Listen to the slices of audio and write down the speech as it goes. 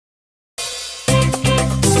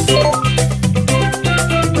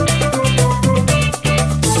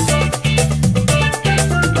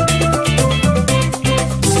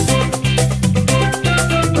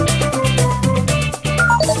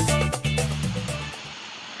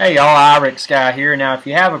Hey y'all, IRIX guy here. Now, if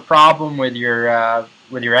you have a problem with your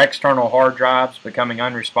external hard drives becoming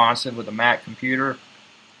unresponsive with a Mac computer,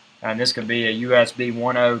 and this could be a USB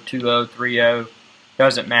 10, 20, 30,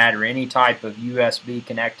 doesn't matter, any type of USB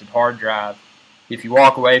connected hard drive. If you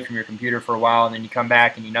walk away from your computer for a while and then you come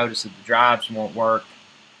back and you notice that the drives won't work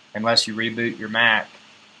unless you reboot your Mac,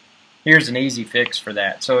 here's an easy fix for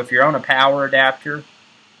that. So if you're on a power adapter,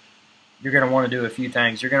 you're going to want to do a few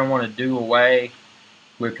things. You're going to want to do away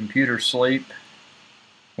with computer sleep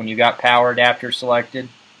when you got power adapter selected.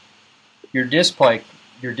 Your display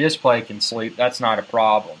can sleep. That's not a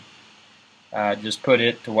problem. Just put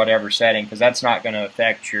it to whatever setting, because that's not going to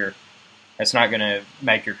affect that's not going to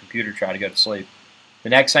make your computer try to go to sleep. The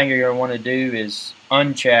next thing you're going to want to do is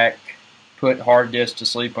uncheck put hard disk to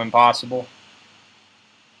sleep when possible.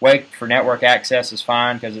 Wait for network access is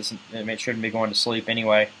fine, because it shouldn't be going to sleep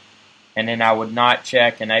anyway. And then I would not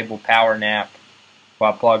check enable power nap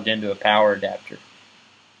while plugged into a power adapter.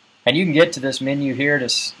 And you can get to this menu here to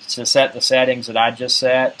set the settings that I just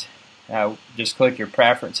set. Just click your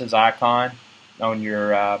preferences icon on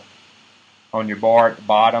your bar at the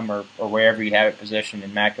bottom, or wherever you have it positioned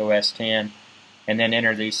in Mac OS X, and then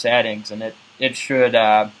enter these settings, and it should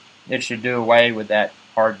do away with that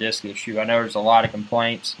hard disk issue. I know there's a lot of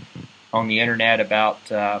complaints on the internet about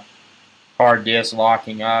hard disk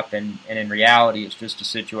locking up, and in reality it's just a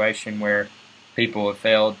situation where people have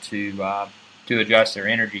failed to adjust their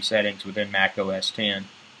energy settings within Mac OS X,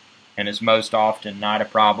 and it's most often not a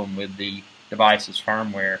problem with the device's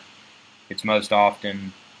firmware. It's most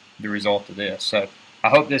often the result of this. So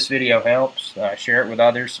I hope this video helps. Share it with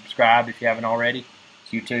others. Subscribe if you haven't already.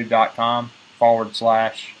 It's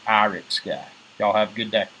youtube.com/IRIXguy. Y'all have a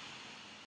good day.